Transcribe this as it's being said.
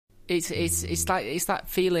It's that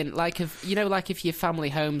feeling like if your family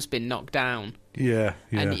home's been knocked down. Yeah.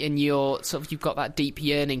 And you're you've got that deep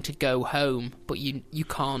yearning to go home, but you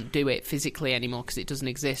can't do it physically anymore because it doesn't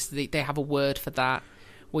exist. They have a word for that,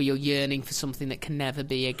 where you're yearning for something that can never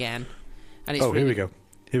be again. And it's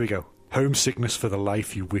here we go. Homesickness for the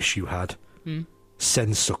life you wish you had.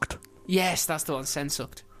 Sensucht. Yes, that's the one.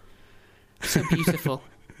 Sensucht. So beautiful.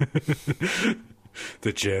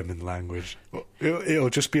 The German language. It'll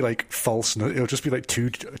just be like false. It'll just be like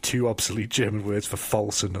two obsolete German words for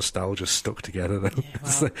false and nostalgia stuck together. Though.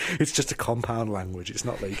 Yeah, it's just a compound language. It's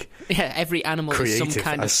not like every animal is some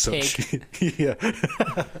kind of pig. Yeah.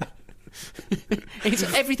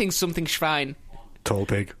 Everything's something Schwein. Tall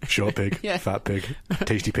pig, short pig, fat pig,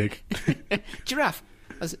 tasty pig. Giraffe.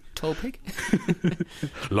 As tall pig.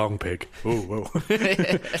 Long pig. Oh, whoa.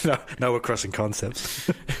 Now we're crossing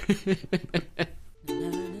concepts.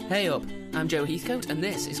 Hey up, I'm Joe Heathcote and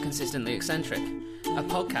this is Consistently Eccentric, a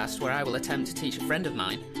podcast where I will attempt to teach a friend of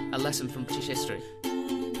mine a lesson from British history,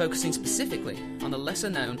 focusing specifically on the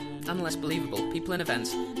lesser known and less believable people and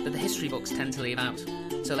events that the history books tend to leave out.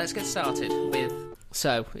 So let's get started with...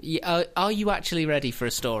 So, are you actually ready for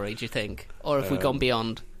a story, do you think? Or have we gone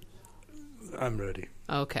beyond? I'm ready.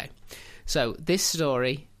 Okay. So, this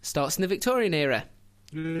story starts in the Victorian era.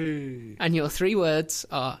 Yay. And your three words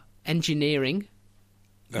are engineering,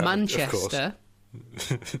 Manchester,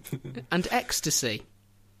 and ecstasy.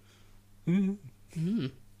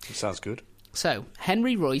 Sounds good. So,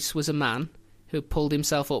 Henry Royce was a man who pulled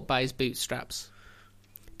himself up by his bootstraps.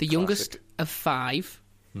 The youngest of five...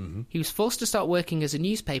 Mm-hmm. He was forced to start working as a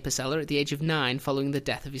newspaper seller at the age of 9 following the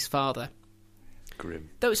death of his father. Grim.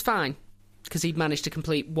 Though it's fine, because he'd managed to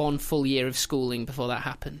complete 1 full year of schooling before that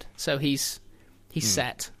happened. So he's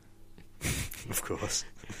set. Of course.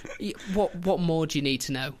 What more do you need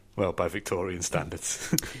to know? Well, by Victorian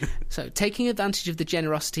standards. So, taking advantage of the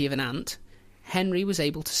generosity of an aunt, Henry was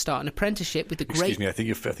able to start an apprenticeship with the great... Excuse me, I think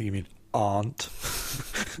you mean aunt.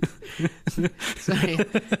 Sorry,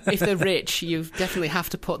 if they're rich, you definitely have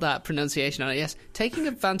to put that pronunciation on it. Yes, taking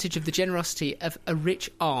advantage of the generosity of a rich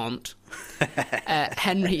aunt,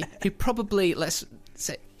 Henry, who probably, let's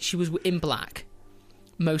say, she was in black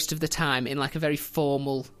most of the time in like a very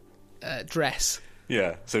formal dress.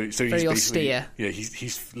 Yeah, so he's very austere. Yeah,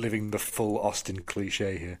 he's living the full Austen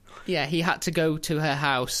cliche here. Yeah, he had to go to her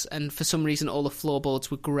house, and for some reason, all the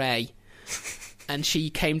floorboards were grey. And she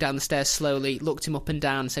came down the stairs slowly, looked him up and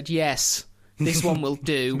down, and said, "Yes, this one will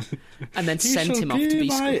do," and then sent him off to be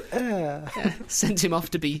sent him off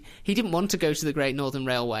to be. He didn't want to go to the Great Northern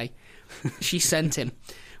Railway. She sent him,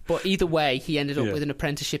 but either way, he ended up with an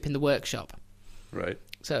apprenticeship in the workshop. Right.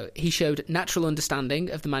 So he showed natural understanding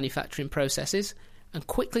of the manufacturing processes and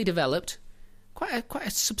quickly developed quite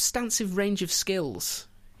a substantive range of skills.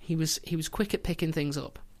 He was quick at picking things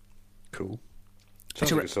up. Cool.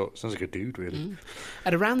 Sounds like a dude, really.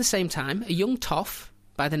 At around the same time, a young toff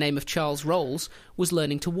by the name of Charles Rolls was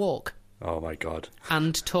learning to walk. Oh, my God.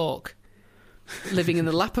 And talk, living in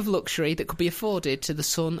the lap of luxury that could be afforded to the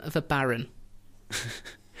son of a baron.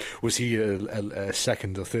 Was he a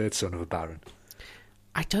second or third son of a baron?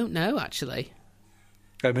 I don't know, actually.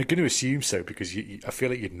 I'm going to assume so, because I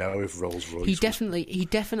feel like you'd know if Rolls-Royce He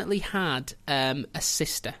definitely had a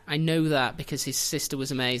sister. I know that because his sister was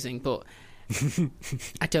amazing, but...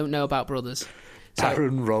 I don't know about brothers. So,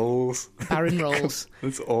 Baron Rolls. Baron Rolls.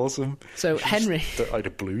 That's awesome. So Henry... Like a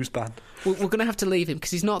blues band. We're going to have to leave him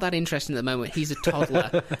because he's not that interesting at the moment. He's a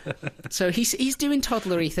toddler. So he's doing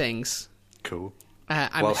toddlery things. Cool.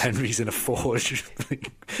 While Henry's in a forge,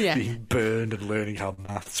 yeah, being burned and learning how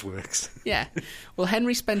maths works. Yeah. Well,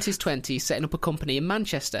 Henry spent his 20s setting up a company in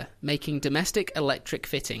Manchester making domestic electric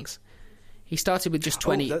fittings. He started with just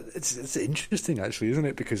 20... It's interesting, actually, isn't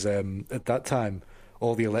it? Because at that time,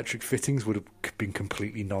 all the electric fittings would have been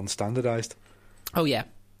completely non-standardised. Oh, yeah.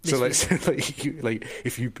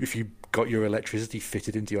 If you got your electricity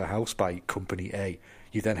fitted into your house by Company A,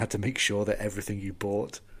 you then had to make sure that everything you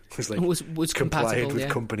bought was compliant with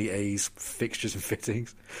Company A's fixtures and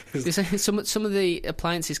fittings. Some of the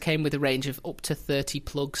appliances came with a range of up to 30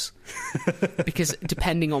 plugs, because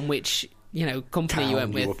depending on which... company you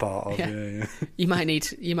went with. Were part of, yeah. You might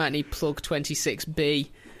need plug 26B,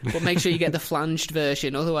 but make sure you get the flanged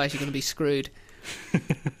version, otherwise you're going to be screwed.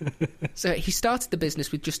 So he started the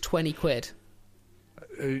business with just 20 quid.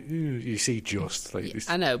 You see, just like this.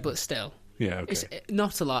 I know, but still. Yeah, okay. It's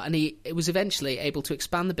not a lot, and he was eventually able to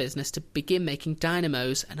expand the business to begin making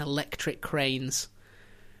dynamos and electric cranes.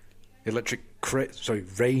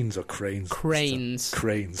 Rains or cranes? Cranes.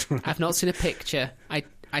 Cranes. I've not seen a picture.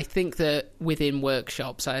 I think that within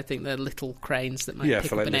workshops, I think there are little cranes that might pick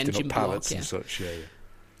for up like an lifting engine up block. pallets Yeah. and such. Yeah.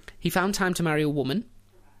 He found time to marry a woman.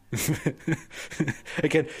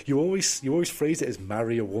 Again, you always phrase it as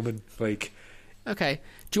marry a woman. Like, Okay.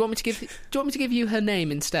 Do you want me to give you her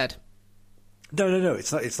name instead? no.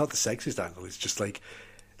 It's not the sexist angle. It's just like.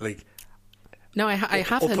 No, I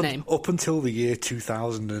have her name. Up until the year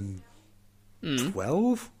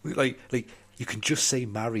 2012, like you can just say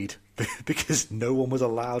married because no one was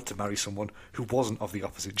allowed to marry someone who wasn't of the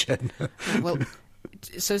opposite gender. Well,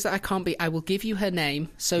 so that I can't be. I will give you her name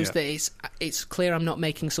so that it's clear I'm not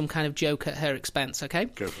making some kind of joke at her expense. Okay.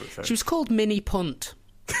 Go for it. Fair. She was called Minnie Punt.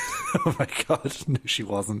 Oh my god, no, she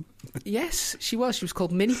wasn't. Yes, she was. She was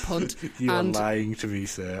called Minnie Punt. You are lying to me,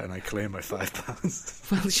 sir, and I claim my £5.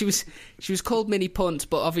 Well, she was called Minnie Punt,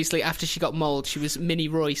 but obviously after she got mauled, she was Minnie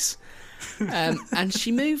Royce. And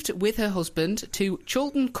she moved with her husband to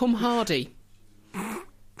Chorlton-cum-Hardy.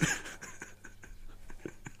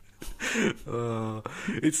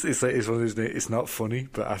 It's one of those. It's not funny,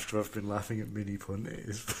 but after I've been laughing at Minnie Punt, it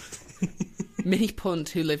is funny. Minnie Punt,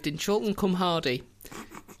 who lived in Chorlton-cum-Hardy.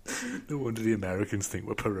 No wonder the Americans think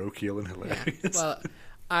we're parochial and hilarious. Yeah. Well,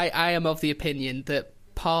 I am of the opinion that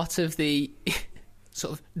part of the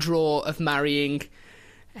sort of draw of marrying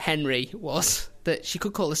Henry was that she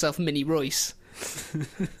could call herself Minnie Royce.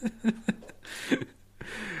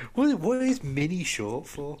 What is Minnie short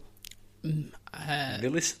for?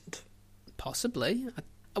 Millicent? Possibly.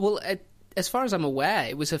 Well, as far as I'm aware,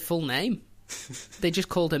 it was her full name. They just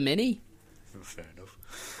called her Minnie. Fair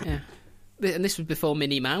enough. Yeah. And this was before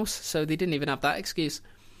Minnie Mouse, so they didn't even have that excuse.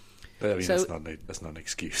 I mean, So- that's not an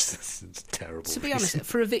excuse. That's terrible. To be honest,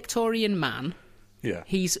 for a Victorian man, yeah.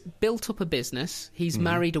 he's built up a business, he's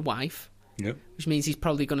married a wife, Yep. which means he's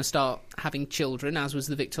probably going to start having children, as was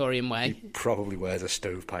the Victorian way. He probably wears a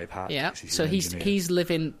stovepipe hat. Yeah, 'cause so an he's engineer. he's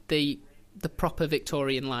living the proper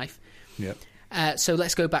Victorian life. Yep. So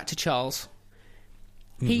let's go back to Charles.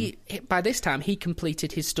 He by this time he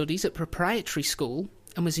completed his studies at proprietary school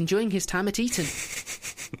and was enjoying his time at Eton.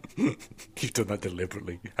 You've done that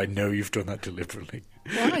deliberately. I know you've done that deliberately.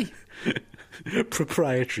 Why?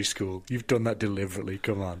 Proprietary school. You've done that deliberately.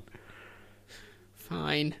 Come on.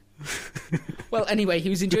 Fine. Well, anyway, he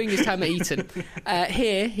was enjoying his time at Eton.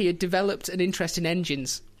 Here, he had developed an interest in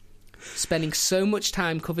engines. Spending so much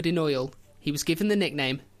time covered in oil, he was given the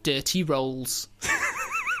nickname Dirty Rolls.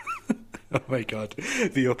 Oh my god.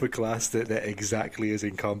 The upper class, they're exactly as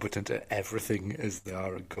incompetent at everything as they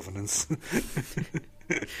are at governance.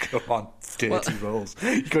 Come on, dirty rolls.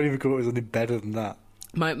 You can't even come up with something better than that.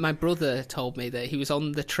 My brother told me that he was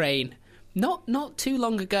on the train not too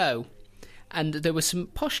long ago, and there were some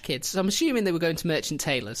posh kids. So I'm assuming they were going to Merchant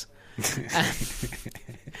Taylor's.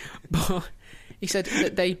 But he said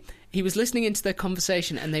that he was listening into their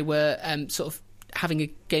conversation, and they were sort of having a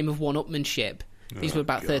game of one-upmanship. These were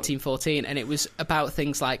about 13, 14, and it was about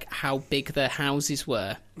things like how big their houses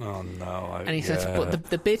were. Oh no. And he said, but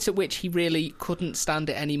the bit at which he really couldn't stand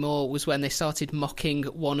it anymore was when they started mocking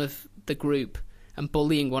one of the group and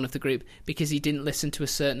bullying one of the group because he didn't listen to a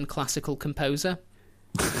certain classical composer.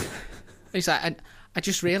 He's like, I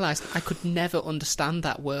just realised I could never understand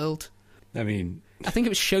that world. I mean, I think it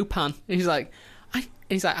was Chopin. And he's like,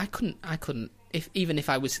 I couldn't. Even if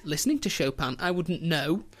I was listening to Chopin, I wouldn't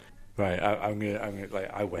know. right, I'm gonna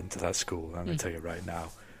like, I went to that school. I'm gonna tell you right now,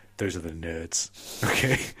 those are the nerds,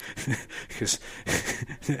 okay? Because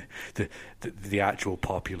the actual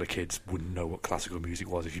popular kids wouldn't know what classical music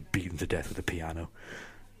was if you beat them to death with a piano.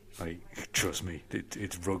 Like, trust me,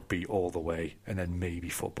 it's rugby all the way, and then maybe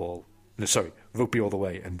football. No, sorry, rugby all the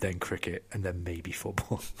way, and then cricket, and then maybe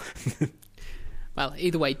football. Well,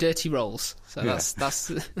 either way, dirty rolls. So Yeah. that's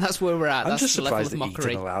where we're at. I'm That's just the level surprised of that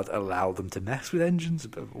mockery. Eton allowed them to mess with engines.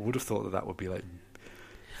 I would have thought that would be like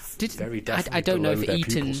very definitely I don't know if below their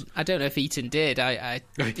Eton. pupils. I don't know if Eton did. I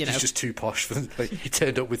you He's know. just too posh for them. Like, he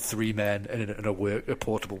turned up with 3 men and a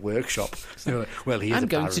portable workshop. You know, like, well, he is I'm a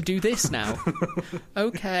going baron. to do this now.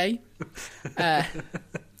 Okay.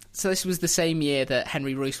 So this was the same year that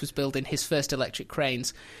Henry Royce was building his first electric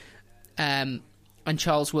cranes, and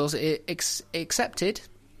Charles Wills accepted.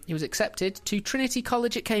 He was accepted to Trinity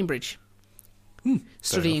College at Cambridge,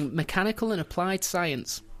 studying mechanical and applied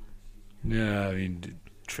science. Yeah, I mean,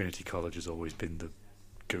 Trinity College has always been the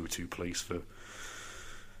go-to place for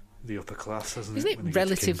the upper class, hasn't Isn't it? when it they get to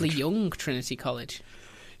relatively Cambridge? young, Trinity College?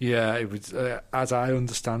 Yeah, it was. As I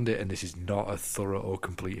understand it, and this is not a thorough or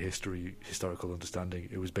complete historical understanding,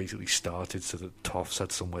 it was basically started so that Toffs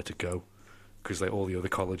had somewhere to go, because like all the other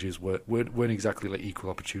colleges weren't exactly like equal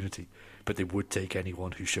opportunity, but they would take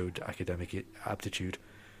anyone who showed academic aptitude.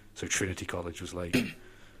 So Trinity College was like,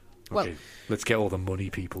 Well, Okay, let's get all the money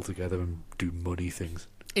people together and do money things.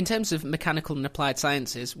 in terms of mechanical and applied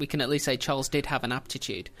sciences, we can at least say Charles did have an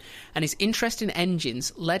aptitude. And his interest in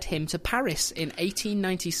engines led him to Paris in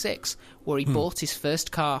 1896, where he bought his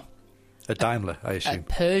first car, A Daimler, I a assume.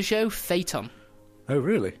 Peugeot Phaeton. Oh,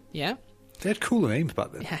 really? Yeah? They had cool names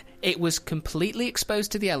back then. Yeah. It was completely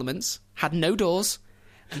exposed to the elements, had no doors,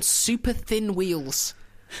 and super thin wheels,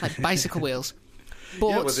 like bicycle wheels. But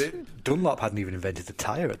Yeah, well, Dunlop hadn't even invented the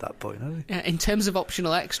tyre at that point, had they? in terms of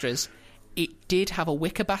optional extras, it did have a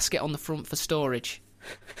wicker basket on the front for storage.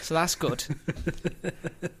 So that's good.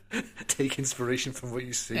 Take inspiration from what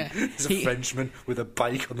you see. Yeah. There's a Frenchman with a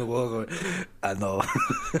bike on the wall going, I know.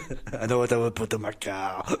 I know what I would put in my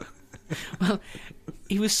car. Well,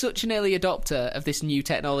 he was such an early adopter of this new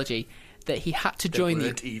technology that he had to join There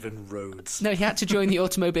weren't even roads. No, he had to join the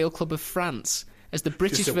Automobile Club of France, as the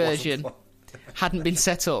British Just it wasn't version one. hadn't been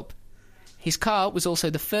set up. His car was also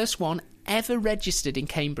the first one ever registered in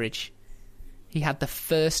Cambridge. He had the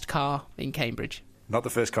first car in Cambridge. Not the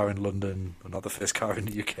first car in London, or not the first car in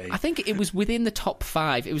the UK. I think it was within the top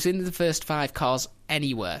 5. It was in the first 5 cars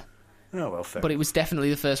anywhere. Oh, well, fair. But it was definitely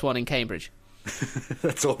the first one in Cambridge.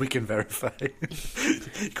 That's all we can verify.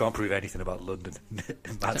 You can't prove anything about London.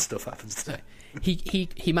 Mad stuff happens there. He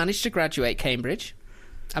managed to graduate Cambridge.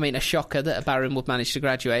 I mean, a shocker that a baron would manage to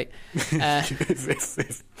graduate.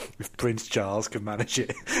 If Prince Charles can manage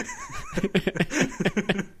it.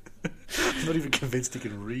 I'm not even convinced he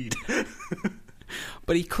can read.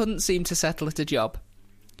 But he couldn't seem to settle at a job.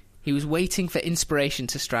 He was waiting for inspiration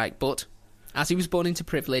to strike, but as he was born into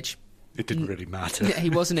privilege, It didn't really matter. he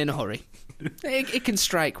wasn't in a hurry. It can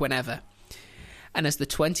strike whenever. And as the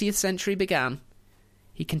 20th century began,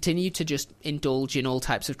 he continued to just indulge in all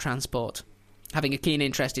types of transport, having a keen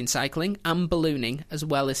interest in cycling and ballooning, as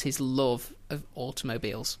well as his love of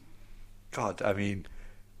automobiles. God, I mean,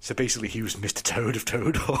 so basically he was Mr. Toad of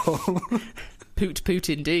Toad Hall. Poot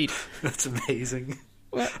indeed. That's amazing.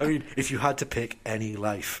 Well, I mean, if you had to pick any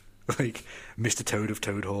life, like Mr. Toad of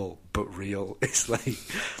Toad Hall, but real, it's like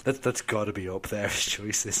that's got to be up there as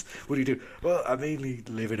choices. What do you do? Well, I mainly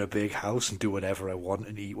live in a big house and do whatever I want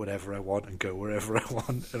and eat whatever I want and go wherever I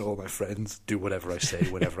want, and all my friends do whatever I say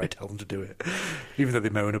whenever I tell them to do it. Even though they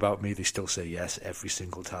moan about me, they still say yes every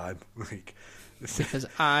single time. Like, because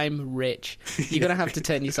I'm rich. You're going to have to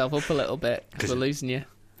turn yourself up a little bit, because we're losing you.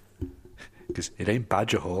 because it ain't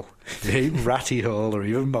Badger Hall, it ain't Ratty Hall or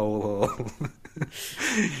even Mole Hall.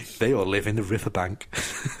 They all live in the riverbank.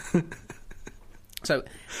 So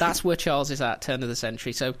that's where Charles is at, turn of the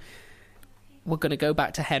century. So we're going to go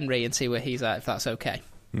back to Henry and see where he's at, if that's okay.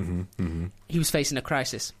 He was facing a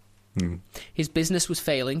crisis. His business was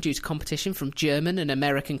failing due to competition from German and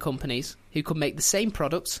American companies who could make the same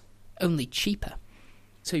products, only cheaper.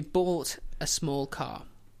 So he bought a small car.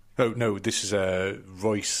 Oh no, this is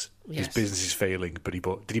Royce. His Yes. business is failing, but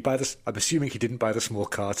did he buy this? I'm assuming he didn't buy the small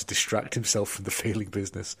car to distract himself from the failing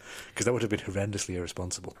business, because that would have been horrendously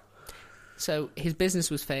irresponsible. So his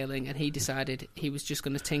business was failing, and he decided he was just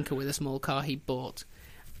going to tinker with a small car he bought.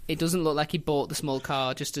 It doesn't look like he bought the small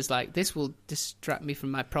car just as like, this will distract me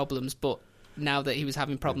from my problems, but now that he was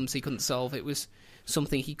having problems he couldn't solve, it was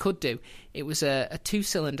something he could do. It was a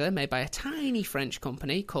 2-cylinder made by a tiny French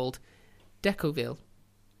company called Decoville.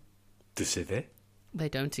 De Civet? They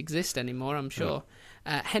don't exist anymore, I'm sure.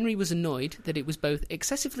 Henry was annoyed that it was both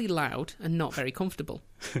excessively loud and not very comfortable.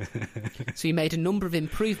 So he made a number of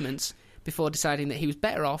improvements before deciding that he was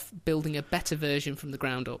better off building a better version from the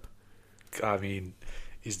ground up. I mean,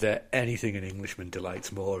 is there anything an Englishman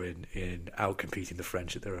delights more in outcompeting the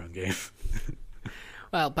French at their own game?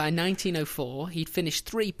 Well, by 1904, he'd finished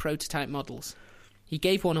 3 prototype models. He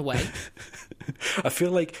gave one away. I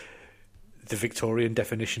feel like the Victorian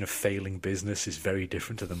definition of failing business is very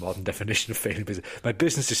different to the modern definition of failing business. My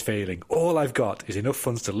business is failing. All I've got is enough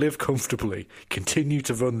funds to live comfortably, continue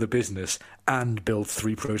to run the business, and build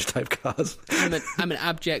 3 prototype cars. I'm an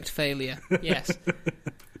abject failure, yes.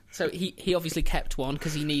 So he obviously kept one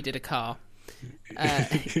because he needed a car.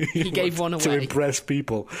 He gave one away. To impress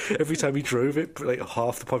people. Every time he drove it, like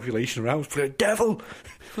half the population around was like, devil!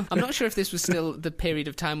 I'm not sure if this was still the period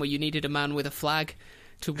of time where you needed a man with a flag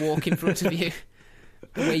to walk in front of you,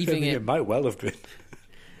 waving It it. might well have been.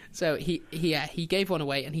 So he gave one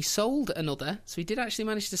away, and he sold another. So he did actually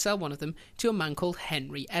manage to sell one of them to a man called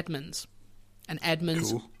Henry Edmonds, and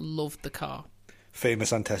Edmonds Cool. loved the car.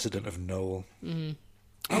 Famous antecedent of Noel.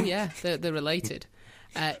 Oh yeah, they're related.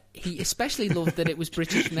 He especially loved that it was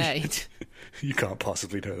British made. You can't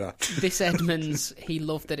possibly know that. This Edmonds, he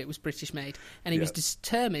loved that it was British made, and he was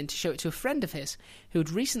determined to show it to a friend of his who had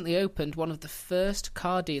recently opened one of the first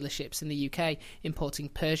car dealerships in the UK, importing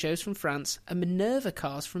Peugeots from France and Minerva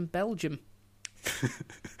cars from Belgium.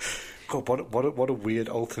 God, what a weird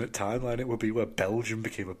alternate timeline it would be where Belgium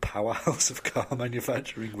became a powerhouse of car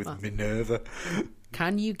manufacturing with Minerva.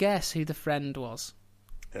 Can you guess who the friend was?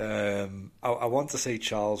 I want to say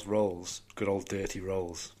Charles Rolls, good old dirty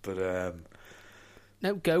Rolls, but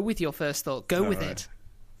no, go with your first thought. Go with it.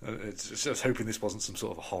 I was hoping this wasn't some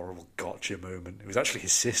sort of a horrible gotcha moment. It was actually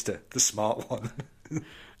his sister, the smart one.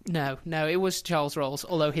 No, it was Charles Rolls,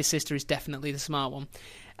 although his sister is definitely the smart one.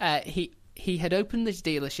 He had opened this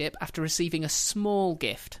dealership after receiving a small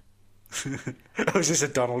gift. Was this a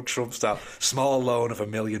Donald Trump style small loan of $1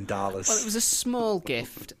 million? Well, it was a small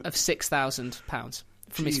gift of £6,000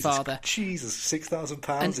 from his father. Jesus,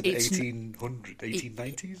 £6,000 in the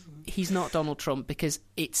 1890s? He's not Donald Trump because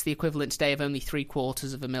it's the equivalent today of only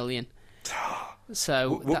 £750,000.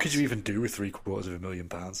 So what could you even do with £750,000?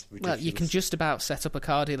 Ridiculous. Well, you can just about set up a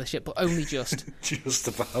car dealership, but only just. Just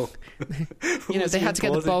about. They had to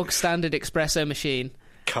get the bog standard espresso machine.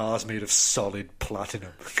 Cars made of solid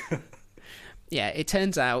platinum. Yeah, it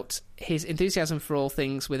turns out his enthusiasm for all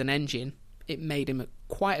things with an engine, it made him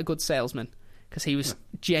quite a good salesman because he was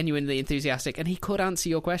genuinely enthusiastic and he could answer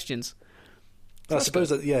your questions. I suppose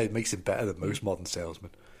that, it makes him better than most modern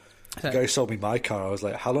salesmen. The guy who sold me my car, I was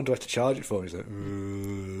like, how long do I have to charge it for? He's like,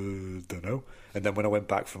 don't know. And then when I went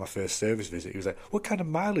back for my first service visit, he was like, what kind of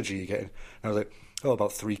mileage are you getting? And I was like,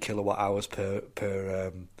 about 3 kilowatt hours per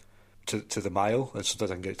to the mile, and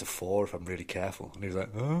sometimes I can get it to 4 if I'm really careful. And he was like,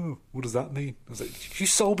 oh, what does that mean? I was like, you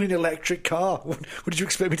sold me an electric car. What did you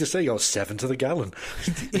expect me to say? 7 to the gallon.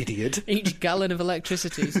 Idiot. Each gallon of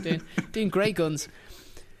electricity is doing great guns.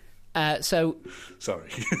 Sorry.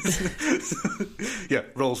 Yeah,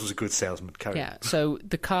 Rolls was a good salesman. Carry on. So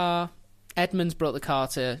the car, Edmonds brought the car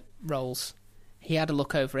to Rolls. He had a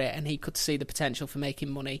look over it and he could see the potential for making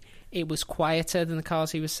money. It was quieter than the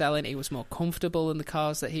cars he was selling. It was more comfortable than the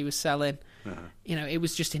cars that he was selling. Uh-huh. It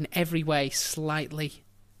was just in every way slightly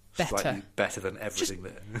better. Slightly better than everything.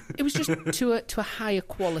 It was just to a higher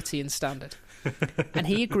quality and standard. And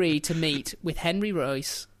he agreed to meet with Henry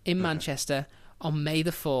Royce in Manchester on May the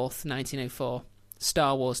 4th, 1904,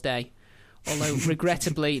 Star Wars Day. Although,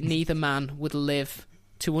 regrettably, neither man would live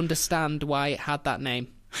to understand why it had that name.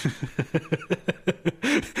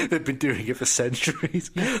 They've been doing it for centuries.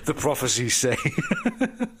 The prophecies say.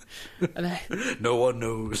 No one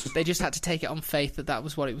knows. They just had to take it on faith that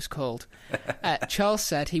was what it was called. Charles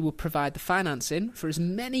said he would provide the financing for as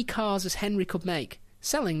many cars as Henry could make,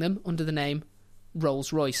 selling them under the name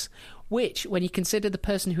Rolls-Royce, which, when you consider the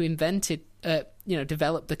person who invented,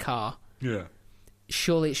 developed the car,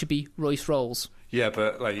 surely it should be Royce Rolls. Yeah,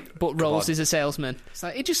 but Rolls is a salesman. It's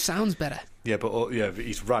like, it just sounds better. Yeah, but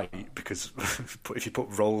he's right, because if you put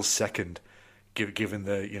Rolls second, given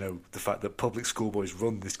the fact that public schoolboys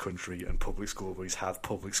run this country and public schoolboys have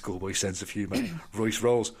public schoolboy sense of humour, Royce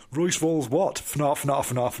Rolls what? Fnar, fnar,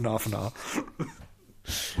 fnar, fnar,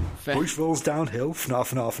 fnar. Royce Rolls downhill, fnar,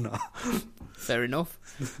 fnar, fnar. Fair enough.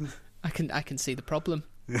 I can see the problem.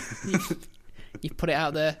 You've put it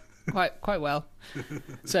out there quite well.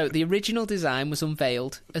 So the original design was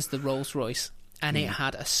unveiled as the Rolls-Royce, and it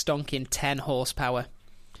had a stonking 10 horsepower,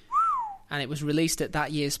 and it was released at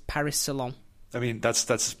that year's Paris Salon. I mean,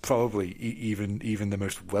 that's probably even the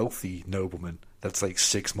most wealthy nobleman. That's like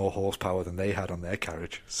 6 more horsepower than they had on their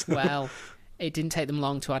carriage. So. Well, it didn't take them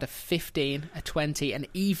long to add a 15, a 20, and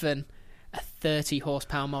even a 30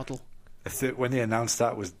 horsepower model. When they announced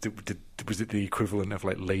that, was it the equivalent of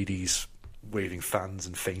like ladies waving fans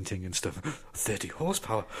and fainting and stuff? 30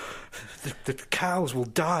 horsepower. The cows will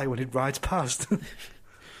die when it rides past.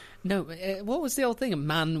 No, what was the old thing? A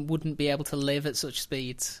man wouldn't be able to live at such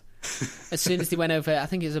speeds. As soon as they went over, I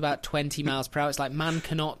think it was about 20 miles per hour. It's like, man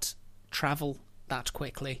cannot travel that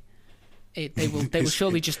quickly. They will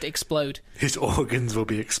surely just explode. His organs will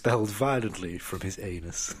be expelled violently from his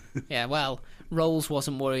anus. Yeah, well, Rolls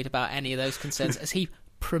wasn't worried about any of those concerns as he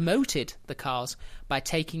promoted the cars by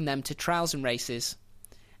taking them to trials and races.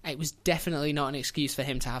 It was definitely not an excuse for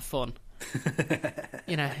him to have fun.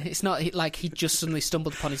 It's not like he just suddenly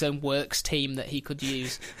stumbled upon his own works team that he could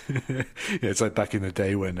use. Yeah, it's like back in the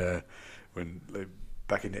day when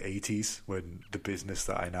back in the 80s, when the business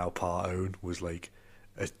that I now part own was like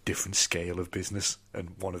a different scale of business. And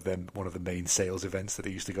one of the main sales events that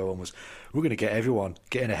they used to go on was, we're going to get everyone,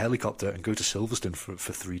 get in a helicopter and go to Silverstone for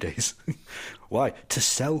 3 days. Why? To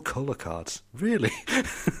sell colour cards. Really?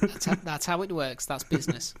 That's how it works. That's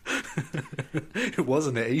business. It was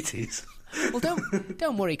in the 80s. Well,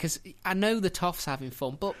 don't worry, because I know the Toff's having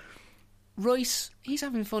fun, but Royce, he's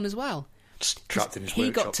having fun as well. Just trapped in his He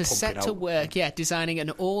workshop, got to pumping set to out. work, designing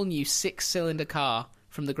an all-new 6-cylinder car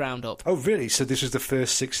from the ground up. Oh, really? So this was the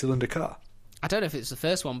first 6-cylinder car? I don't know if it's the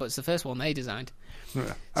first one, but it's the first one they designed.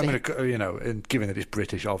 Yeah. I mean, you know, and given that it's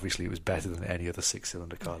British, obviously it was better than any other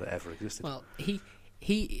 6-cylinder car that ever existed. Well, he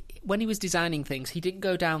when he was designing things, he didn't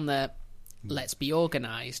go down the let's be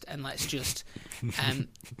organised and let's just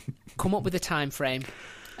come up with a time frame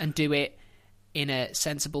and do it in a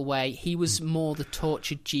sensible way. He was more the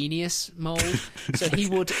tortured genius mould. So he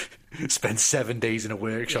would spend 7 days in a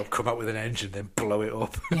workshop, come out with an engine, then blow it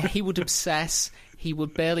up. he would obsess. He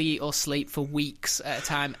would barely eat or sleep for weeks at a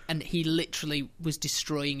time, and he literally was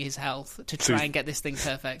destroying his health to try and get this thing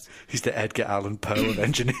perfect. He's the Edgar Allan Poe of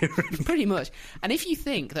engineering. Pretty much. And if you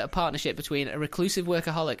think that a partnership between a reclusive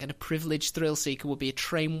workaholic and a privileged thrill seeker would be a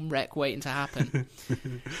train wreck waiting to happen,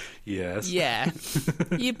 Yes. yeah,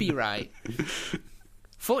 you'd be right.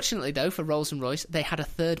 Fortunately, though, for Rolls-Royce, they had a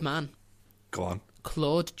third man, Go on.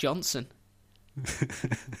 Claude Johnson.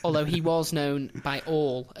 Although he was known by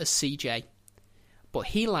all as CJ. But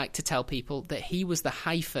he liked to tell people that he was the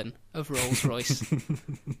hyphen of Rolls-Royce.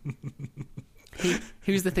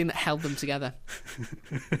 he was the thing that held them together.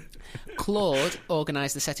 Claude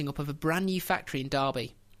organised the setting up of a brand new factory in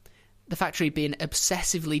Derby. The factory being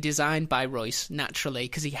obsessively designed by Royce, naturally,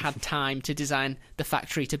 because he had time to design the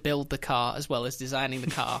factory to build the car as well as designing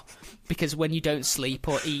the car. Because when you don't sleep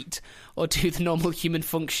or eat or do the normal human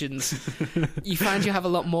functions, you find you have a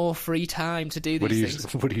lot more free time to do these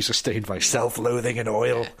things. What are you sustained by? Self-loathing and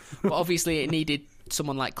oil. But obviously it needed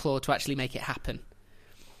someone like Claude to actually make it happen.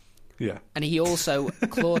 Yeah. And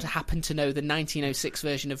Claude happened to know the 1906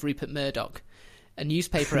 version of Rupert Murdoch, a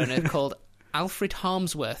newspaper owner called Alfred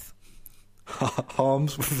Harmsworth.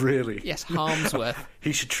 Harms, really? Yes, Harmsworth.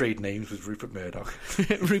 He should trade names with Rupert Murdoch.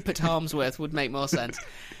 Rupert Harmsworth would make more sense.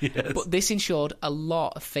 Yes. But this ensured a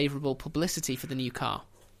lot of favourable publicity for the new car.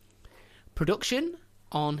 Production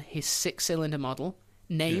on his 6-cylinder model,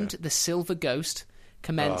 named the Silver Ghost,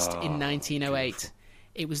 commenced in 1908. Beautiful.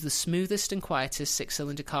 It was the smoothest and quietest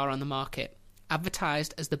 6-cylinder car on the market,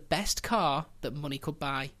 advertised as the best car that money could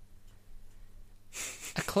buy.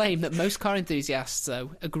 A claim that most car enthusiasts,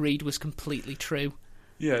 though, agreed was completely true.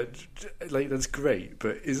 Yeah, like, that's great,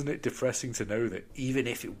 but isn't it depressing to know that even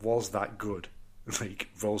if it was that good, like,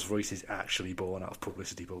 Rolls-Royce is actually born out of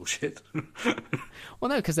publicity bullshit? Well,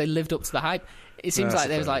 no, because they lived up to the hype. It seems like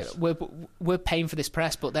they was like, suppose. we're paying for this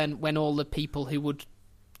press, but then when all the people who would,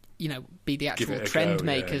 be the actual it a trend go,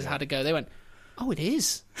 makers yeah. had a go, they went, oh, it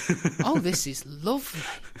is. Oh, this is lovely.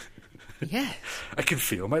 Yeah. I can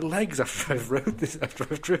feel my legs after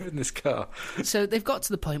I've driven this car. So they've got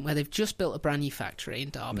to the point where they've just built a brand new factory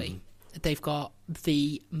in Derby. They've got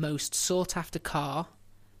the most sought-after car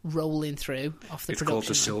rolling through off the It's production called the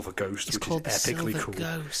line. Silver Ghost, It's which called is the epically Silver cool.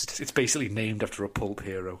 Ghost. It's basically named after a pulp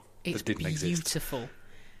hero It's that didn't exist. beautiful.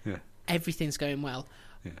 Yeah. Everything's going well.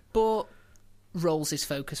 Yeah. But Rolls'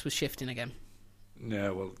 focus was shifting again.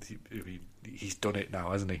 No, well, he's done it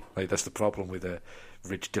now, hasn't he? Like, that's the problem with a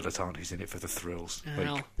rich dilettante who's in it for the thrills.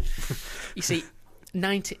 Well, Like, you see,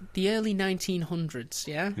 the early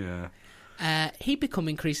 1900s, he'd become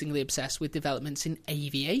increasingly obsessed with developments in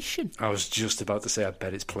aviation. I was just about to say, I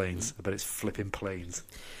bet it's planes. I bet it's flipping planes.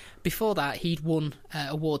 Before that, he'd won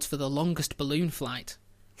awards for the longest balloon flight.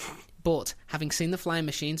 But, having seen the flying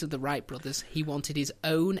machines of the Wright brothers, he wanted his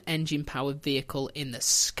own engine-powered vehicle in the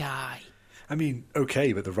sky. I mean,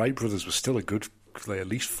 okay, but the Wright brothers were still a good, like, at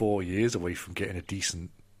least 4 years away from getting a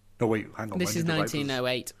decent... No, wait, hang on. This is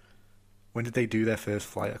 1908. When did they do their first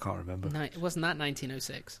flight? I can't remember. Wasn't that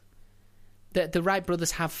 1906? The Wright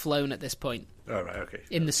brothers have flown at this point. Oh, right, okay.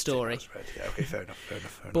 In the story. Yeah, okay, fair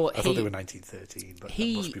enough. But I thought they were 1913, but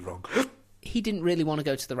that must be wrong. He didn't really want to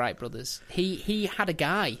go to the Wright brothers. He had a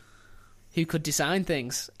guy who could design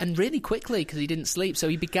things, and really quickly, because he didn't sleep. So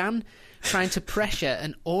he began trying to pressure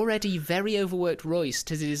an already very overworked Royce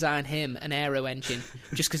to design him an aero engine,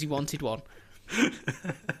 just because he wanted one.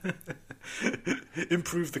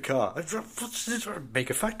 Improve the car.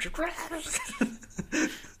 Make a factory.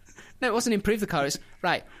 No, it wasn't improve the car. It's,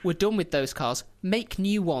 right, we're done with those cars. make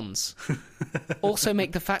new ones. Also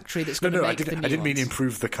make the factory that's going to make the new ones. I didn't mean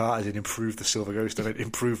improve the car. I didn't improve the Silver Ghost. I meant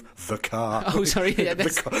improve the car. Oh, sorry. Yeah,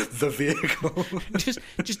 the vehicle.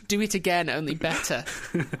 just do it again, only better.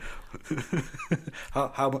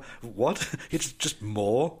 How? What? It's just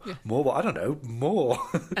more. Yeah. More. What? I don't know. More.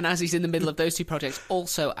 And as he's in the middle of those two projects,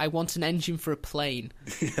 also, I want an engine for a plane.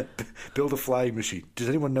 Yeah, build a flying machine. Does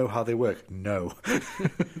anyone know how they work? No.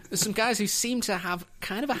 There's some guys who seem to have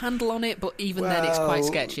kind of a handle on it, but even then it's quite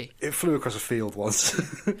sketchy. It flew across a field once.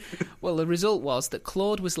 Well, the result was that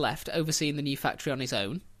Claude was left overseeing the new factory on his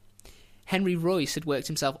own. Henry Royce had worked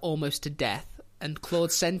himself almost to death, and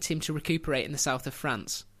Claude sent him to recuperate in the south of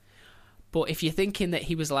France. But if you're thinking that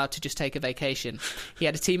he was allowed to just take a vacation, he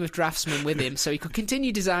had a team of draftsmen with him so he could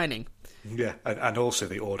continue designing. Yeah, and also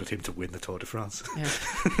they ordered him to win the Tour de France. Yeah.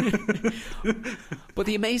 But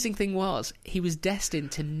the amazing thing was, he was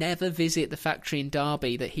destined to never visit the factory in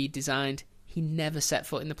Derby that he designed. He never set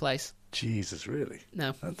foot in the place. Jesus, really?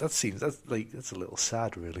 No. That's a little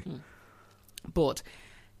sad, really. But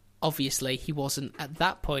obviously, he wasn't at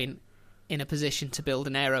that point in a position to build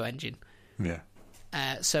an aero engine. Yeah.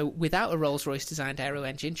 So without a Rolls-Royce designed aero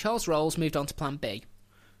engine, Charles Rolls moved on to Plan B.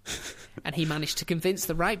 And he managed to convince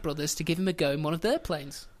the Wright brothers to give him a go in one of their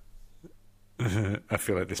planes. I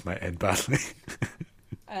feel like this might end badly.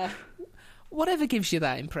 Whatever gives you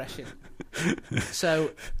that impression.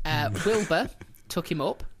 So Wilbur took him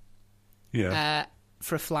up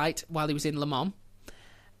for a flight while he was in Le Mans.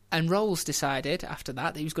 And Rolls decided after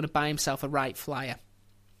that he was going to buy himself a Wright Flyer.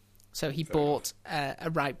 So he bought a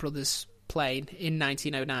Wright brothers plane in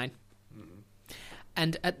 1909.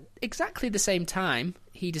 And at exactly the same time,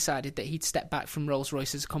 he decided that he'd step back from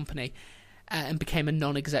Rolls-Royce as a company and became a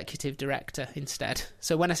non-executive director instead.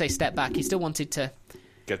 So when I say step back, he still wanted to...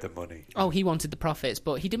 get the money. Oh, he wanted the profits,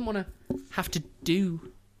 but he didn't want to have to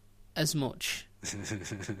do as much.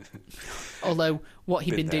 Although, what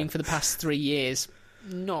he'd been doing for the past 3 years,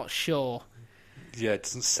 not sure. Yeah, it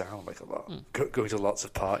doesn't sound like a lot. Going to lots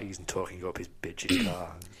of parties and talking up his bitchy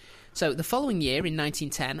car. So the following year, in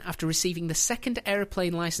 1910, after receiving the second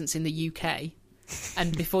aeroplane licence in the UK,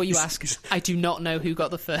 and before you ask, I do not know who got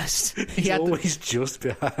the first. He's always just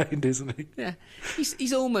behind, isn't he? Yeah,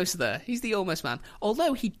 he's almost there. He's the almost man.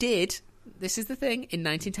 Although he did, this is the thing, in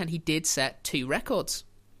 1910 he did set 2 records.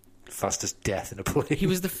 Fastest death in a plane. He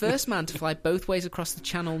was the first man to fly both ways across the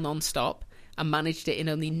Channel non-stop and managed it in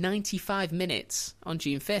only 95 minutes on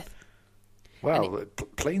June 5th. Wow,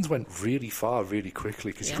 planes went really far really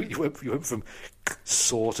quickly because you went from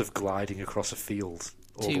sort of gliding across a field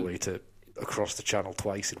all the way to across the Channel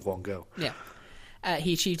twice in one go. Yeah.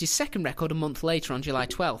 He achieved his second record a month later on July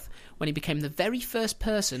 12th when he became the very first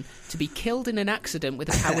person to be killed in an accident with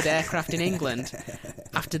a powered aircraft in England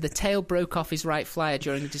after the tail broke off his Wright Flyer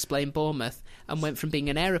during a display in Bournemouth and went from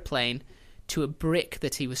being an aeroplane to a brick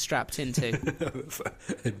that he was strapped into.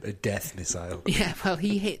 A death missile. Yeah, well,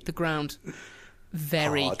 he hit the ground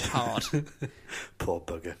very hard. Poor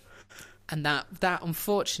bugger. And that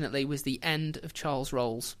unfortunately was the end of Charles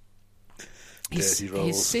Rolls.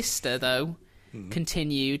 His sister, though,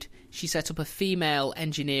 continued. She set up a female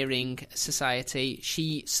engineering society.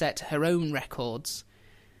 She set her own records.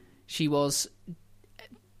 She was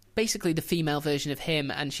basically the female version of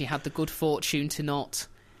him, and she had the good fortune to not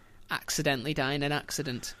accidentally die in an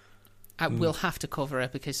accident. I will have to cover her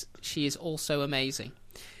because she is also amazing.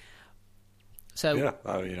 So yeah,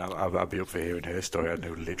 I mean, I'll be up for hearing her story. I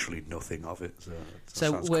know literally nothing of it.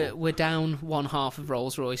 So we're down one half of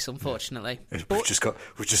Rolls-Royce, unfortunately. Yeah.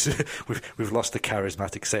 We've lost the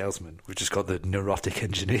charismatic salesman. We've just got the neurotic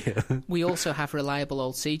engineer. We also have reliable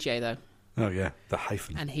old CJ though. Oh yeah, the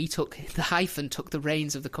hyphen. And took the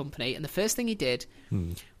reins of the company, and the first thing he did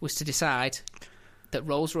was to decide that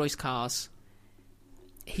Rolls-Royce cars,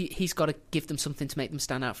 he's got to give them something to make them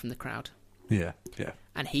stand out from the crowd. Yeah, yeah.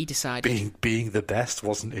 And he decided... Being the best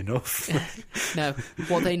wasn't enough. No,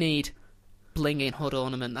 what they need, bling-in hood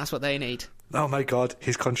ornament, that's what they need. Oh my God,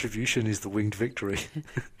 his contribution is the Winged Victory.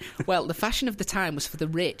 Well, the fashion of the time was for the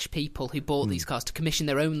rich people who bought these cars to commission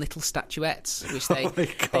their own little statuettes, which they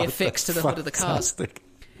affixed to the hood of the cars.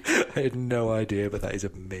 I had no idea, but that is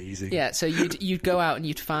amazing. Yeah, so you'd go out and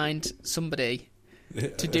you'd find somebody...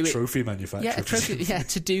 to do a trophy manufacturer. Yeah,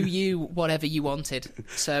 to do you whatever you wanted.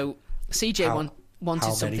 So CJ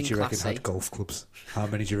wanted something classy. How many do you reckon had golf clubs? How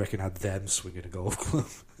many do you reckon had them swinging a golf club?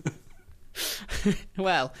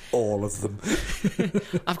 Well, all of them.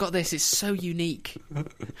 I've got this. It's so unique.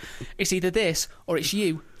 It's either this or it's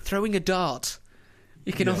you throwing a dart.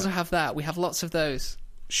 You can also have that. We have lots of those.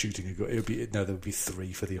 Shooting a gun. There would be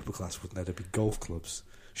 3 for the upper class, wouldn't there? There'd be golf clubs,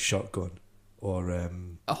 shotgun, or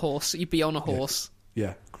A horse. You'd be on a horse.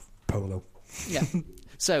 yeah, polo. Yeah.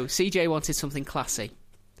 So CJ wanted something classy.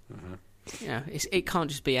 Yeah, it can't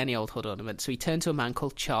just be any old hood ornament. So he turned to a man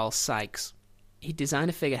called Charles Sykes. He designed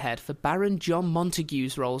a figurehead for Baron John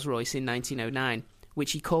Montagu's Rolls-Royce in 1909,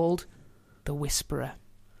 which he called the Whisperer.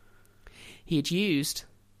 He had used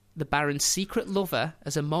the Baron's secret lover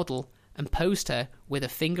as a model and posed her with a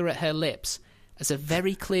finger at her lips as a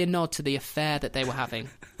very clear nod to the affair that they were having.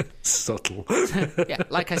 Subtle. Yeah,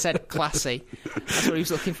 like I said, classy. That's what he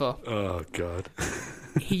was looking for. Oh, God.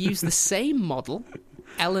 He used the same model,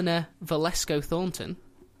 Eleanor Velasco Thornton.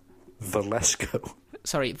 Velasco.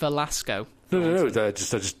 Sorry, Velasco. No.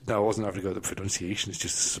 I wasn't having to go with the pronunciation. It's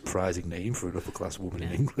just a surprising name for an upper-class woman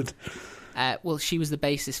in England. Well, she was the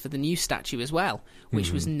basis for the new statue as well,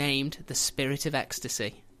 which was named the Spirit of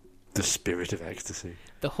Ecstasy. The Spirit of Ecstasy.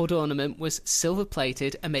 The hood ornament was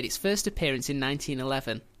silver-plated and made its first appearance in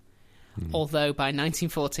 1911. Although by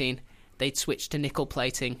 1914, they'd switched to nickel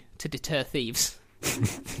plating to deter thieves.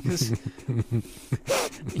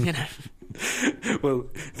 You know. Well,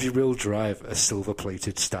 if you will drive a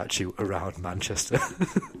silver-plated statue around Manchester,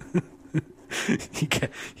 you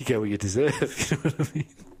get what you deserve. You know what I mean?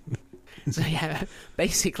 So yeah,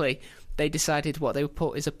 basically, they decided what they would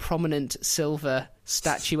put is a prominent silver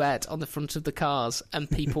statuette on the front of the cars, and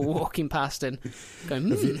people walking past and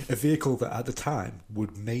going, A vehicle that at the time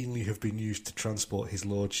would mainly have been used to transport his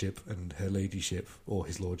lordship and her ladyship, or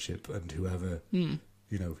his lordship and whoever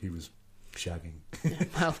he was shagging.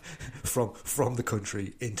 Well, from the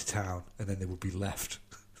country into town, and then they would be left.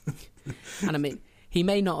 And I mean, he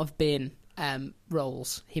may not have been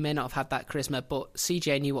Rolls, he may not have had that charisma, but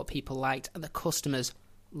CJ knew what people liked, and the customers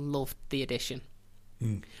loved the addition.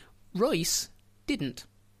 Royce didn't.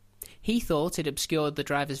 He thought it obscured the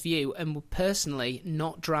driver's view and would personally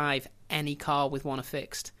not drive any car with one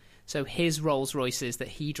affixed. So his Rolls Royces that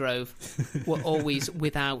he drove were always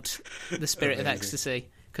without the Spirit of Ecstasy,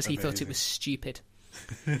 because he thought it was stupid.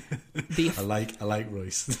 I like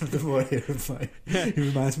Royce. The more I hear of he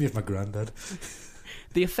reminds me of my granddad.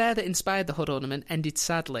 The affair that inspired the hood ornament ended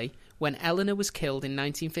sadly when Eleanor was killed in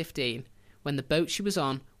 1915, when the boat she was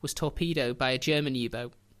on was torpedoed by a German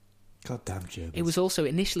U-boat. Goddamn Germans. It was also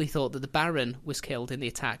initially thought that the Baron was killed in the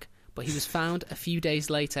attack, but he was found a few days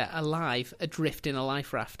later alive adrift in a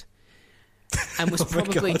life raft, and was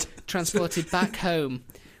probably transported back home,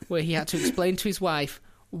 where he had to explain to his wife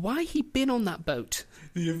why he'd been on that boat.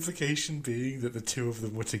 The implication being that the two of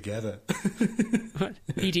them were together.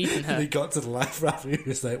 He'd eaten her. And he got to the life raft and he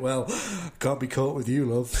was like, well, can't be caught with you,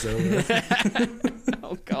 love, so...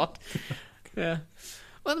 Oh, God. Yeah.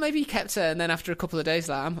 Well, maybe he kept her, and then after a couple of days,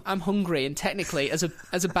 like, I'm hungry, and technically, as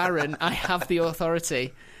a baron, I have the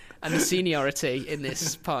authority and the seniority in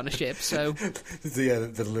this partnership, so...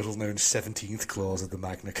 The little-known 17th clause of the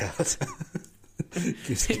Magna Carta.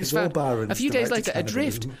 Gives all barons a few days later,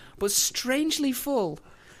 adrift, but strangely full,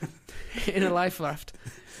 in a life raft.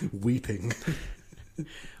 Weeping.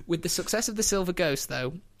 With the success of the Silver Ghost,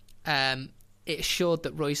 though, it assured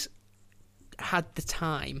that Royce had the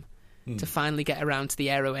time to finally get around to the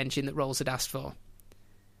aero engine that Rolls had asked for.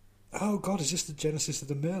 Oh, God, is this the genesis of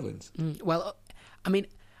the Merlins? Well, I mean,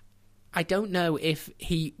 I don't know if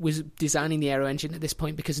he was designing the aero engine at this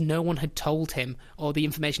point because no one had told him, or the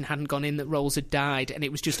information hadn't gone in that Rolls had died, and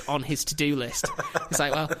it was just on his to-do list. It's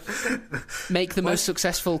like, well, make the most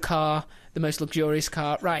successful car, the most luxurious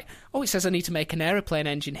car. Right. Oh, it says I need to make an aeroplane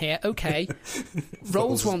engine here. Okay.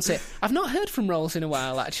 Rolls wants it. I've not heard from Rolls in a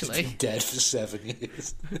while, actually. He's been dead for 7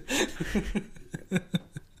 years.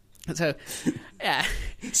 So, yeah.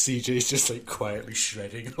 CJ's just like quietly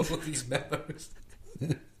shredding all of these memos.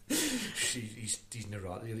 He's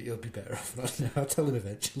neurotic. He'll be better off. I'll tell him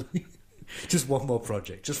eventually. Just one more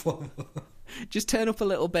project. Just one more. Just turn up a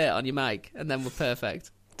little bit on your mic, and then we're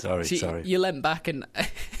perfect. Sorry. You leant back and...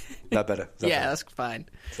 That better? Yeah, that's fine.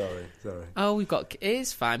 Sorry. Oh,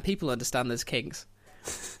 it's fine. People understand there's kinks.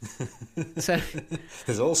 So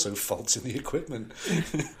there's also faults in the equipment.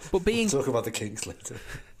 But being... We'll talk about the kinks later.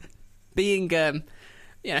 Being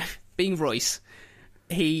Royce...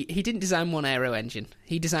 He didn't design one aero engine.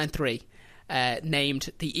 He designed 3, named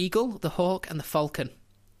the Eagle, the Hawk, and the Falcon.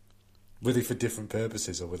 Were they for different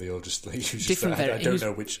purposes, or were they all just like different? I don't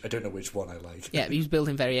know which one I like. Yeah, he was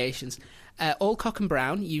building variations. Alcock and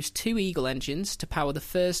Brown used 2 Eagle engines to power the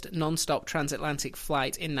first non-stop transatlantic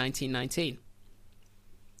flight in 1919.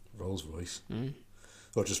 Rolls-Royce,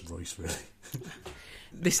 or just Royce, really.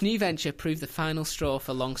 This new venture proved the final straw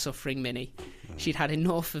for long-suffering Minnie. She'd had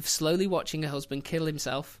enough of slowly watching her husband kill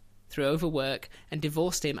himself through overwork and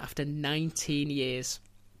divorced him after 19 years.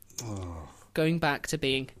 Going back to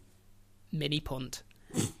being mini punt.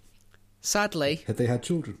 Sadly, Had they had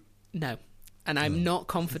children? no. And I'm not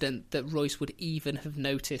confident that Royce would even have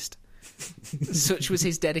noticed. Such was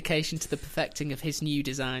his dedication to the perfecting of his new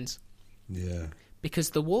designs. Yeah.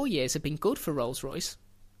 Because the war years had been good for Rolls-Royce.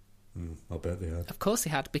 I'll bet they had. Of course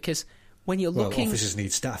they had, because when you're Well, looking... officers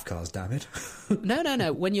need staff cars, damn it.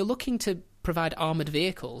 No. When you're looking to provide armoured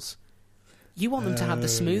vehicles, you want them to have the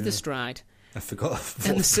smoothest ride. I forgot.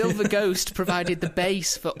 And the Silver Ghost provided the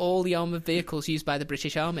base for all the armoured vehicles used by the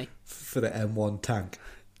British Army. For the M1 tank.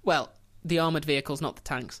 Well, the armoured vehicles, not the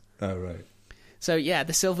tanks. Oh, right. So, yeah,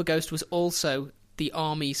 the Silver Ghost was also the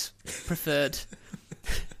Army's preferred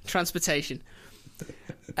transportation.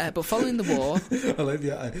 But following the war... I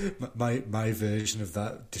like my version of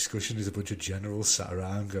that discussion is a bunch of generals sat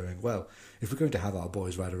around going, well, if we're going to have our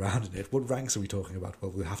boys ride around in it, what ranks are we talking about?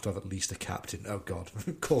 Well, we have to have at least a captain. Oh, God.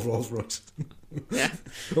 Call Rolls-Royce. Yeah.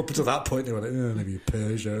 Up until that point, they were like, maybe a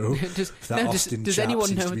Peugeot. Does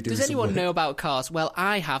anyone know about cars? Well,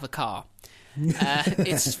 I have a car.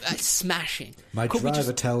 It's smashing. My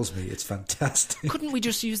driver tells me it's fantastic. Couldn't we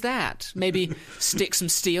just use that? Maybe stick some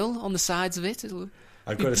steel on the sides of it?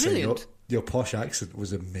 I've got to say, your posh accent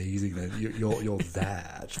was amazing. Then your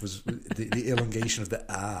that was the elongation of the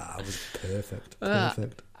was perfect.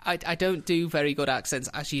 Perfect. I don't do very good accents,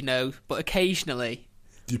 as you know, but occasionally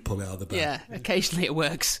you pull it out of the bag. Yeah, occasionally it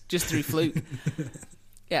works just through fluke.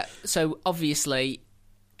 Yeah. So obviously,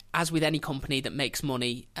 as with any company that makes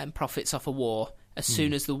money and profits off a war, as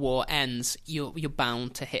soon as the war ends, you're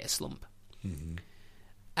bound to hit a slump.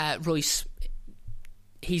 Mm-hmm. Royce,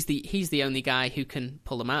 he's the only guy who can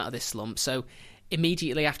pull them out of this slump. So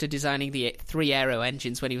immediately after designing the 3 aero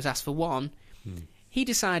engines, when he was asked for one, he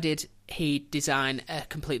decided he'd design a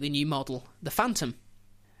completely new model, the Phantom,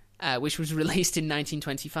 which was released in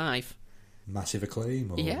 1925. Massive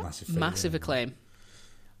acclaim, or massive acclaim.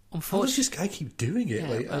 How does this guy keep doing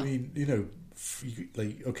it? Yeah, I mean,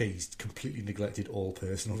 okay, he's completely neglected all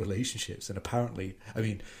personal relationships, and apparently, I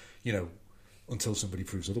mean, until somebody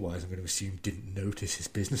proves otherwise, I'm going to assume didn't notice his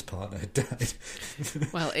business partner had died.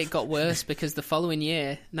 Well, it got worse because the following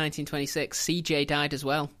year, 1926, CJ died as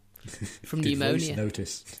well from pneumonia. Did Royce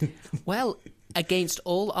notice? Well, against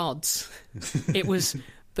all odds, it was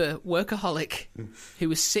the workaholic who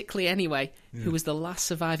was sickly anyway, who was the last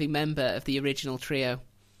surviving member of the original trio.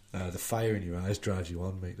 The fire in your eyes drives you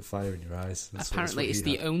on, mate. The fire in your eyes. Apparently, it's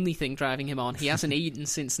the only thing driving him on. He hasn't eaten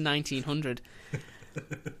since 1900.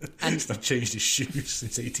 And he's not changed his shoes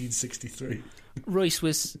since 1863. Royce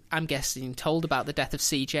was, I'm guessing, told about the death of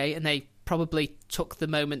CJ, and they probably took the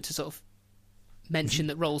moment to sort of mention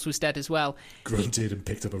that Rolls was dead as well. Grunted and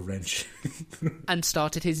picked up a wrench. And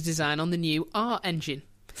started his design on the new R engine.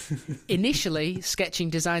 Initially sketching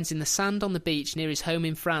designs in the sand on the beach near his home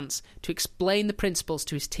in France to explain the principles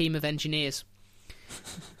to his team of engineers.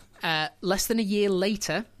 Less than a year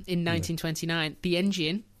later, in 1929, the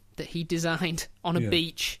engine that he designed on a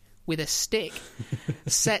beach with a stick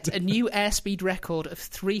set a new airspeed record of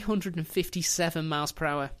 357 miles per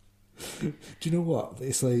hour. Do you know what?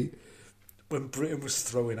 It's like when Britain was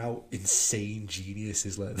throwing out insane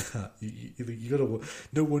geniuses like that, you gotta.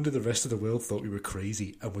 No wonder the rest of the world thought we were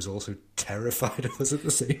crazy and was also terrified of us at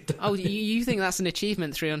the same time. Oh, you think that's an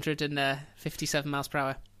achievement? 357 miles per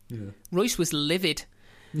hour. Yeah. Royce was livid.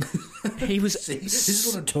 He was. See, this is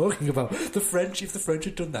what I'm talking about. The French, if the French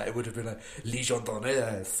had done that, it would have been like Légion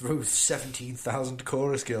d'honneur, throw 17,000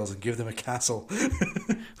 chorus girls and give them a castle.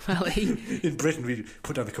 Well, in Britain, we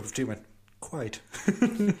put down a cup of tea and went, quite.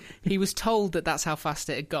 He was told that that's how fast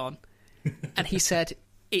it had gone, and he said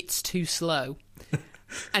it's too slow.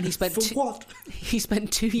 And he spent what? He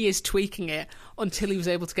spent 2 years tweaking it until he was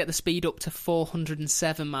able to get the speed up to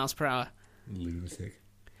 407 miles per hour. Lunatic.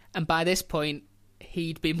 And by this point,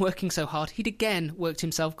 he'd been working so hard, he'd again worked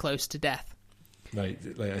himself close to death. Like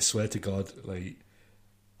I swear to God,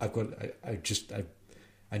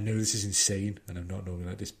 I know this is insane, and I'm not knowing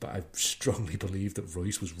like this, but I strongly believe that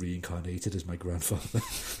Royce was reincarnated as my grandfather.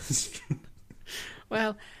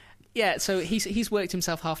 Well, yeah, so he's worked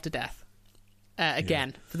himself half to death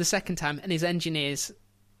again for the second time, and his engineers,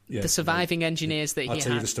 the surviving engineers that he had. I'll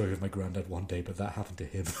tell you the story of my granddad one day, but that happened to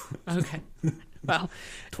him. Okay, well,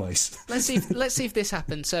 twice. Let's see if this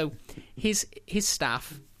happened. So his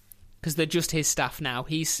staff, because they're just his staff now.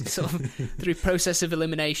 He's sort of, through process of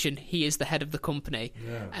elimination, he is the head of the company.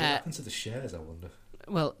 Yeah, what happened to the shares, I wonder?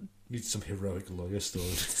 Well, need some heroic lawyer story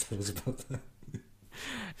to tell us about that.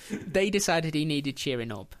 They decided he needed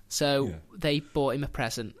cheering up, so they bought him a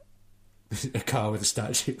present. A car with a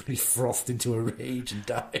statue, and he frothed into a rage and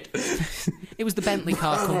died. It was the Bentley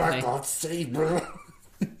Car Company. God save bro.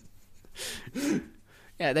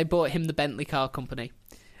 Yeah, they bought him the Bentley Car Company.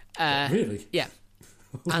 Really? Yeah.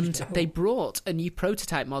 Holy And cow. they brought a new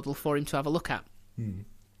prototype model for him to have a look at.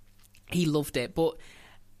 He loved it, but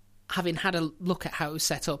having had a look at how it was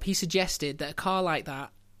set up, he suggested that a car like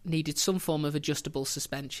that needed some form of adjustable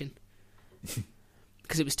suspension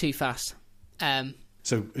because it was too fast.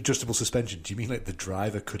 So adjustable suspension, do you mean like the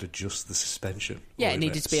driver could adjust the suspension? Yeah, Or it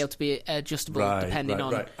needed to be able to be adjustable depending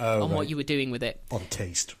on what you were doing with it. On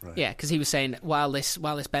taste, right. Yeah, because he was saying while this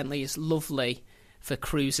Bentley is lovely for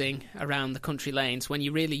cruising around the country lanes, when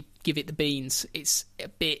you really give it the beans, it's a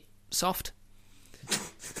bit soft.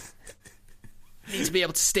 You need to be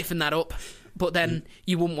able to stiffen that up, but then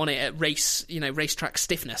you wouldn't want it at racetrack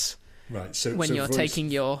stiffness. Right. So when you're Royce, taking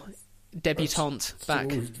your debutante back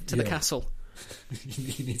to the castle.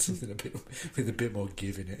 You need something with a bit more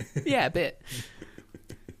give in it. Yeah, a bit.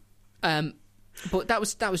 But that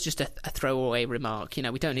was just a throwaway remark.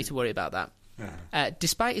 We don't need to worry about that.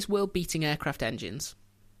 Despite his world-beating aircraft engines,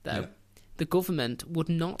 though, the government would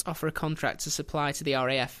not offer a contract to supply to the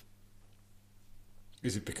RAF.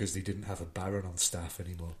 Is it because they didn't have a Baron on staff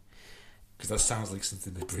anymore? Because that sounds like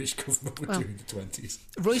something the British government would do in the 20s.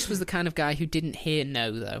 Royce was the kind of guy who didn't hear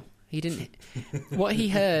no, though. He didn't. What he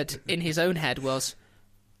heard in his own head was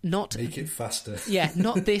not make it faster. Yeah,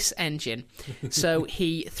 not this engine. So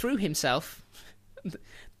he threw himself,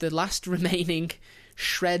 the last remaining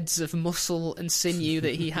shreds of muscle and sinew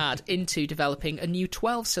that he had, into developing a new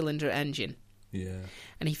 12-cylinder engine. Yeah.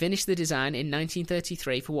 And he finished the design in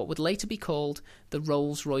 1933 for what would later be called the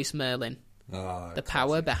Rolls-Royce Merlin. The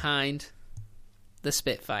power behind the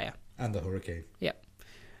Spitfire. And the Hurricane. Yep.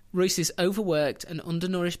 Royce's overworked and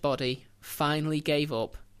undernourished body finally gave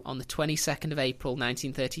up on the 22nd of April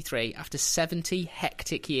 1933 after 70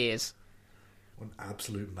 hectic years. What an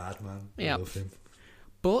absolute madman. Yep. I love him.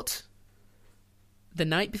 But the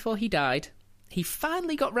night before he died, he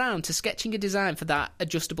finally got round to sketching a design for that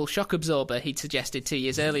adjustable shock absorber he'd suggested 2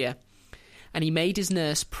 years earlier. And he made his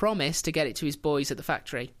nurse promise to get it to his boys at the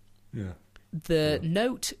factory. Yeah. The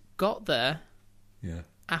note got there Yeah.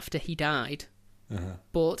 after he died,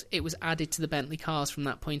 but it was added to the Bentley cars from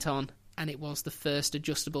that point on, and it was the first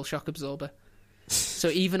adjustable shock absorber. So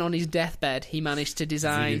even on his deathbed, he managed to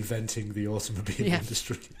design... Reinventing the automobile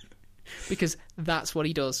industry. Because that's what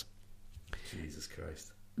he does. Jesus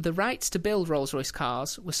Christ. The rights to build Rolls-Royce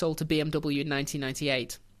cars were sold to BMW in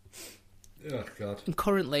 1998. Oh, God. And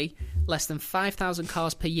currently, less than 5,000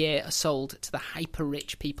 cars per year are sold to the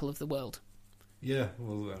hyper-rich people of the world. Yeah,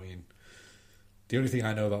 well, I mean, the only thing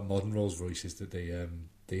I know about modern Rolls-Royce is that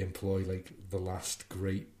they employ, like, the last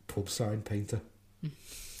great pub sign painter.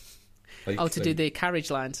 Like, to do the carriage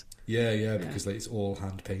lines? Yeah, because like, it's all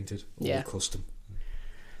hand-painted, all custom.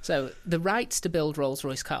 So, the rights to build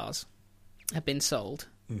Rolls-Royce cars have been sold,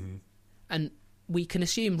 and we can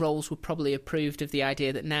assume Rolls would probably approved of the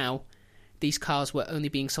idea that now these cars were only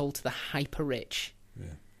being sold to the hyper-rich. Yeah,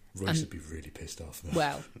 Royce would be really pissed off. Though.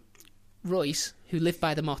 Well, Royce, who lived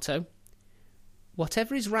by the motto,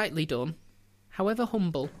 whatever is rightly done, however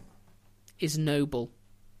humble, is noble,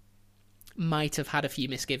 might have had a few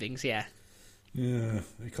misgivings, yeah. Yeah,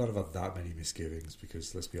 he can't have had that many misgivings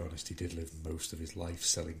because, let's be honest, he did live most of his life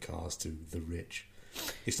selling cars to the rich.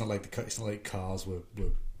 It's not like cars were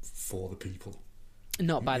for the people.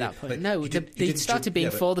 Not by that point. No, they started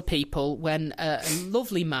being for the people when a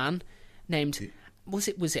lovely man named was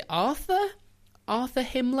it Arthur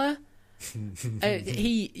Himmler?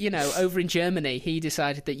 He, over in Germany, he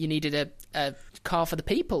decided that you needed a car for the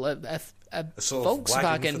people, a sort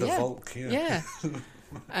Volkswagen. Of for the Volk,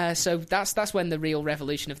 yeah. So that's when the real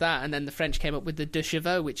revolution of that, and then the French came up with the De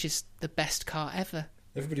Chevaux, which is the best car ever.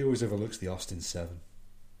 Everybody always overlooks the Austin 7.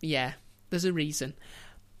 Yeah, there's a reason.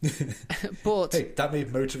 But hey, that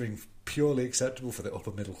made motoring purely acceptable for the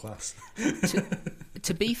upper middle class.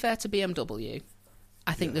 to be fair to BMW,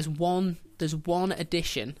 I think there's one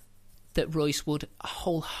addition that Royce would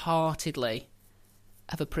wholeheartedly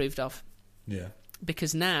have approved of. Yeah.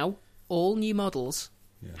 Because now all new models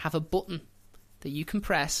have a button that you can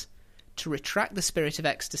press to retract the Spirit of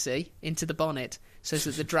Ecstasy into the bonnet so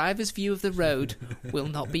that the driver's view of the road will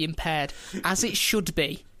not be impaired, as it should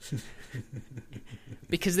be.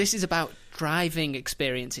 Because this is about driving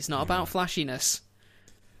experience, it's not about flashiness.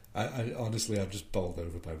 I honestly, I'm just bowled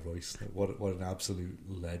over by Royce. Like, what an absolute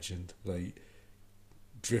legend. Like,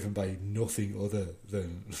 driven by nothing other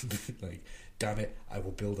than, like, damn it, I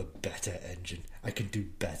will build a better engine. I can do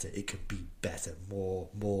better. It can be better. More.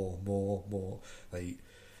 Like,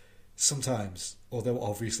 sometimes, although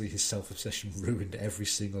obviously his self-obsession ruined every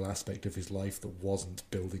single aspect of his life that wasn't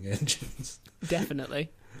building engines. Definitely.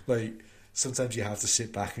 Like, sometimes you have to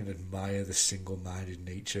sit back and admire the single-minded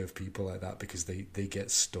nature of people like that, because they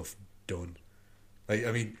get stuff done. Like,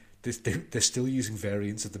 I mean, they're still using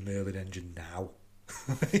variants of the Merlin engine now.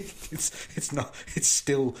 It's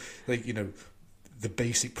still, like, you know, the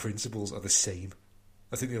basic principles are the same.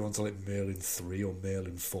 I think they're on to like Merlin 3 or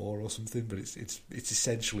Merlin 4 or something, but it's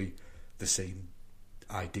essentially the same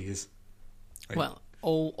ideas. Like, well,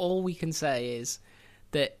 all we can say is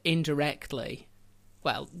that indirectly,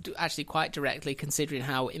 well, actually quite directly, considering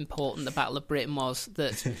how important the Battle of Britain was,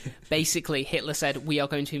 that basically Hitler said, we are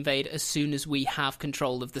going to invade as soon as we have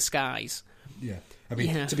control of the skies. Yeah. I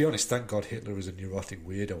mean, to be honest, thank God Hitler was a neurotic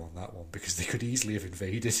weirdo on that one, because they could easily have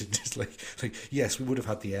invaded and just like yes, we would have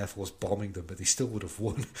had the Air Force bombing them, but they still would have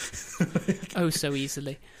won. Oh, so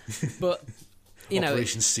easily. But, you know...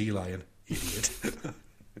 Operation Sea Lion, idiot.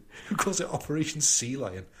 Who calls it Operation Sea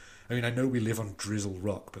Lion? I mean, I know we live on Drizzle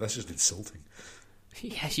Rock, but that's just insulting.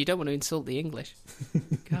 Yes, you don't want to insult the English.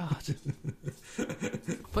 God.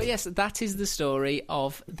 But yes, that is the story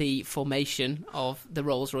of the formation of the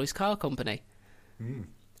Rolls-Royce car company.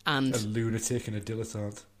 And a lunatic and a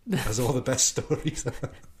dilettante has all the best stories.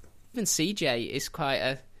 Even CJ is quite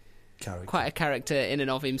a character in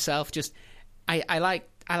and of himself. Just I like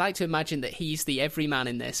to imagine that he's the everyman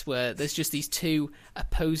in this, where there's just these two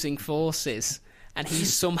opposing forces, and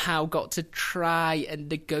he's somehow got to try and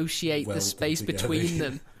negotiate the space between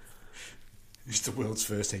them. He's the world's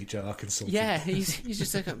first HR consultant. Yeah, he's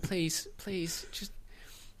just like, please, just.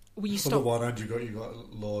 Will you stop? On the one hand, you got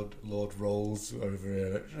Lord Rolls over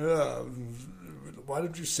here. Why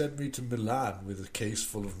don't you send me to Milan with a case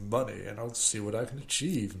full of money, and I'll see what I can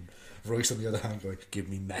achieve? And Royce, on the other hand, going, give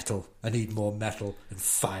me metal. I need more metal and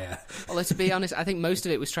fire. Although, to be honest, I think most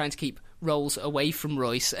of it was trying to keep Rolls away from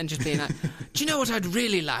Royce and just being like, do you know what I'd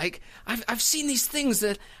really like? I've seen these things,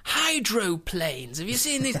 that hydroplanes. Have you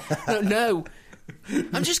seen these? No.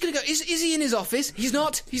 I'm just going to go. Is he in his office? He's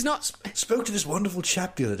not. Spoke to this wonderful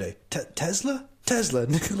chap the other day.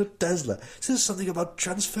 Nikola Tesla. Says something about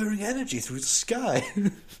transferring energy through the sky.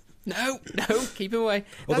 No, keep him away.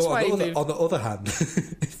 That's why on the other hand,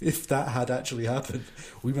 if that had actually happened,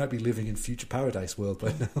 we might be living in future paradise world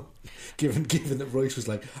by now. Given that Royce was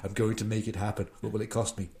like, I'm going to make it happen. What will it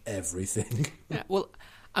cost me? Everything. Yeah, well,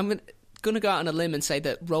 I'm going to go out on a limb and say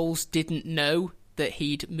that Rolls didn't know that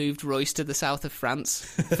he'd moved Royce to the south of France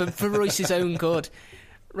for Royce's own good.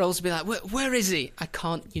 Rolls would be like, where is he? I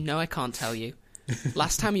can't tell you.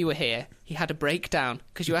 Last time you were here, he had a breakdown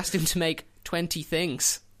because you asked him to make 20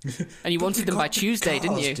 things. And you wanted them by Tuesday,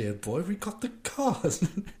 didn't you? Dear boy, we got the cars.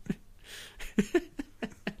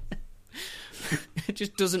 It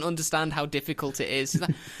just doesn't understand how difficult it is.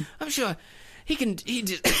 Like, I'm sure he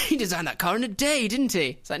designed that car in a day, didn't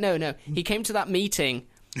he? It's like, no. He came to that meeting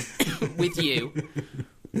with you.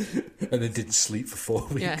 And then didn't sleep for 4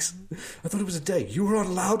 weeks. Yeah. I thought it was a day. You were on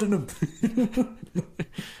Loudenham.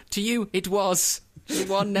 To you, it was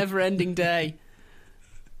one never-ending day.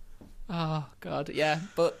 Oh God, yeah.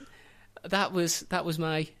 But that was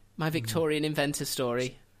my Victorian inventor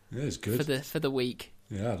story. Yeah, it's good for the week.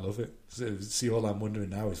 Yeah, I love it. See, all I'm wondering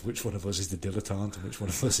now is which one of us is the dilettante and which one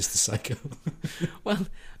of us is the psycho. Well,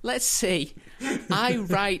 let's see. I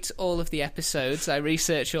write all of the episodes. I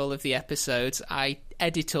research all of the episodes. I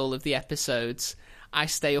edit all of the episodes. I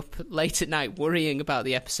stay up late at night worrying about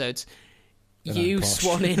the episodes. You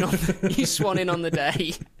swan in on the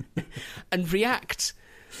day and react.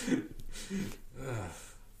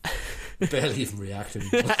 Barely even react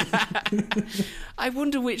anymore. I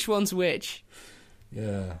wonder which one's which.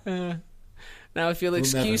 Yeah. Now, if you'll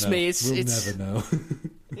excuse me, we'll never know.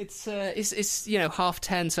 It's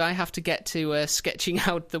 10:30, so I have to get to sketching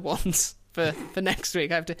out the ones for next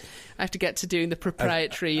week. I have to get to doing the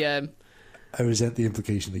proprietary. I resent the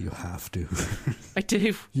implication that you have to. I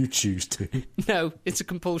do. You choose to. No, it's a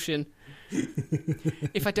compulsion.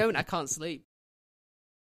 If I don't, I can't sleep.